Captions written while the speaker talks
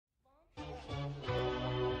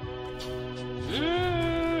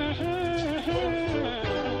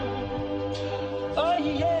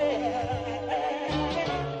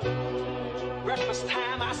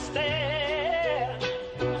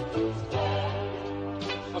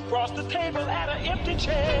across the table at an empty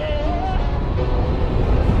chair.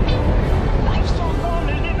 Life's so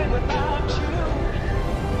lonely living without you.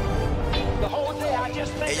 The whole day I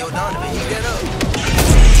just think. Hey, yo, Donovan, you get up.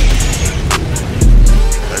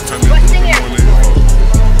 What's in here?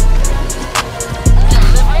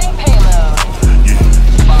 Delivering payload. Yeah.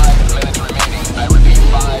 5 minutes remaining. I repeat,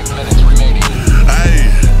 5 minutes remaining.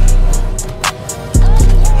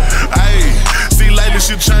 See, lately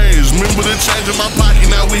shit changed. Remember the change in my pocket,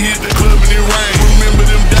 now we hit the club and it rain. Remember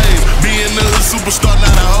them days, being a superstar, now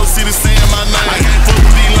the whole city saying my name. I can't fuck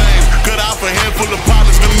with these lanes, cut off a handful of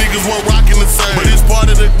partners, them niggas weren't rocking the same. But it's part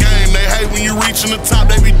of the game, they hate when you reaching the top,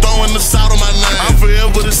 they be throwing the salt on my name. I'm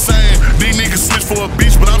forever the same, these niggas switch for a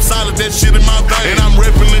bitch, but I'm solid, that shit in my vein. And I'm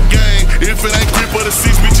repping the game, if it ain't grip or the 6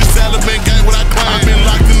 bitches, Taliban gang what I claim. I've been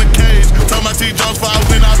locked in the cage, told my T. Jones for I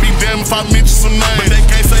win, I'll be damned if I mention some names. But they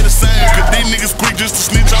can't say the same, cause these niggas quick just to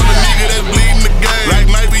snitch on the nigga that's bleeding the game. Like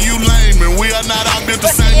maybe you lame, and we are not all built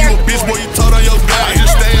the same. You a bitch, boy, you told on your game. I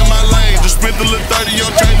just stay in my lane, just spent a little 30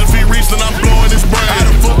 on change if he reached, and I'm blowing his brain. How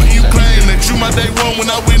the fuck can you claim that you my day one when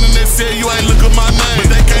I win and they say you ain't look at my name?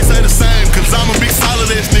 But they can't say the same, cause I'm a big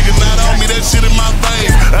solid ass nigga, not on me, that shit in my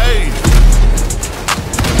veins. Hey.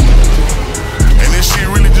 And this shit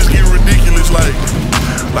really just getting ridiculous,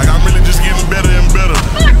 like I'm really just getting better and better.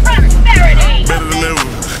 Better than ever.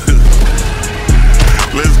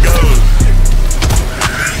 Let's go.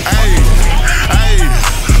 Hey,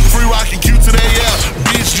 free rockin' Q today, yeah.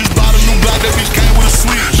 Bitch just bought a new block, that bitch came with a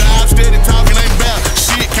switch. The I'm steady talking ain't bad.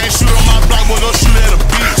 Shit, can't shoot on my block, boy, go shoot at a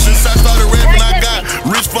bitch. Since I started rapping, I got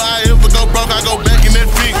rich for I ever go broke, I go back in that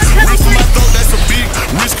fix. Rich for my throat, that's a big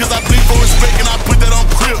risk, cause I bleed for respect and I put that on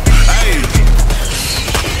crib. Hey.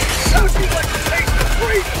 That would be like the taste of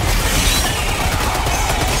freedom.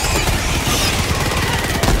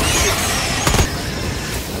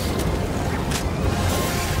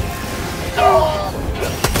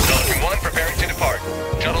 Delta 1 preparing to depart.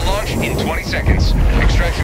 Shuttle launch in 20 seconds.